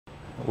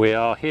We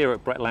are here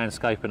at Brett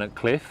Landscaping at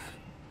Cliffe.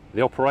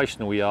 The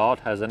operational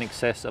yard has an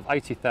excess of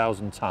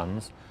 80,000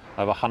 tonnes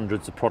over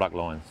hundreds of product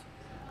lines.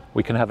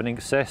 We can have an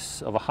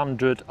excess of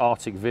 100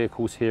 Arctic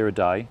vehicles here a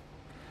day.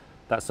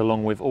 That's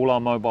along with all our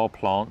mobile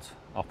plant,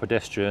 our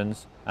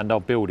pedestrians and our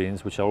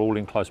buildings, which are all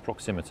in close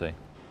proximity.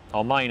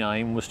 Our main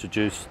aim was to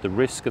reduce the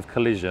risk of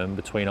collision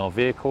between our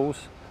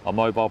vehicles, our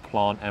mobile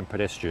plant and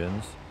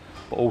pedestrians,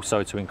 but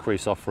also to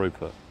increase our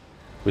throughput.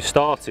 We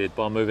started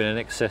by moving in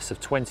excess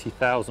of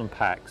 20,000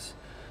 packs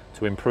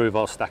to improve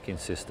our stacking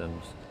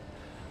systems.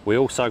 We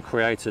also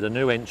created a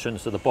new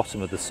entrance at the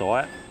bottom of the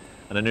site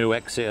and a new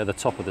exit at the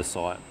top of the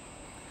site.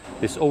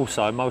 This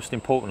also, most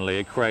importantly,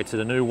 it created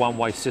a new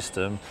one-way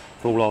system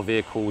for all our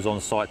vehicles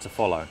on site to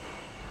follow.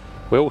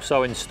 We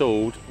also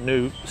installed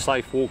new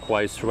safe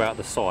walkways throughout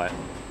the site,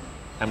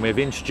 and we've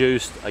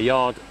introduced a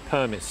yard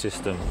permit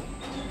system.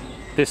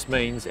 This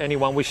means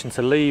anyone wishing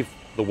to leave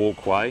the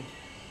walkway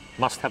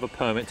must have a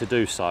permit to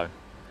do so.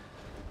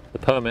 The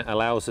permit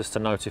allows us to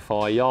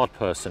notify yard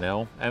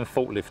personnel and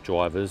forklift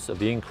drivers of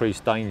the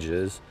increased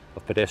dangers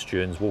of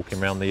pedestrians walking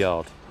around the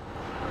yard.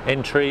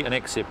 Entry and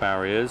exit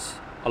barriers,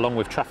 along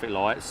with traffic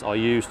lights, are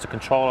used to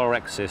control our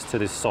access to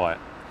this site.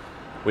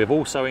 We have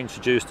also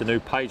introduced a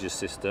new pager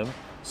system,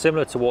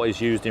 similar to what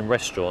is used in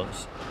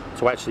restaurants,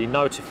 to actually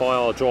notify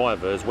our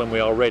drivers when we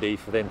are ready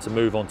for them to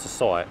move onto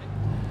site.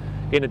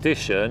 In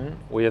addition,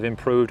 we have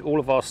improved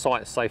all of our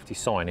site safety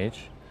signage,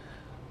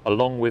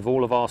 along with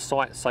all of our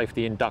site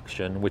safety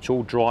induction, which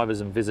all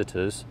drivers and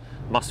visitors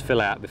must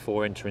fill out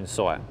before entering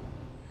site.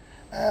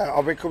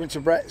 I've been coming to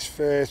Brett's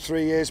for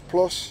 3 years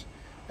plus,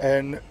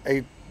 and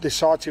the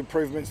site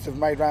improvements they've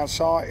made around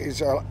site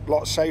is a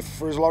lot safer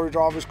for us lorry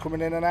drivers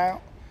coming in and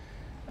out,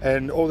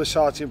 and all the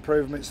site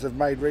improvements they've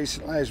made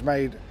recently has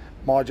made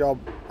my job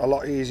a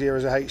lot easier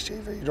as a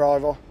HGV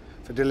driver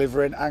for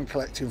delivering and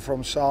collecting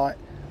from site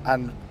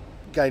and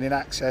gaining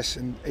access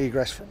and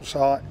egress from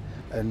site,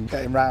 and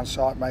getting round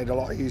site made a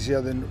lot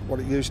easier than what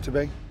it used to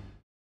be.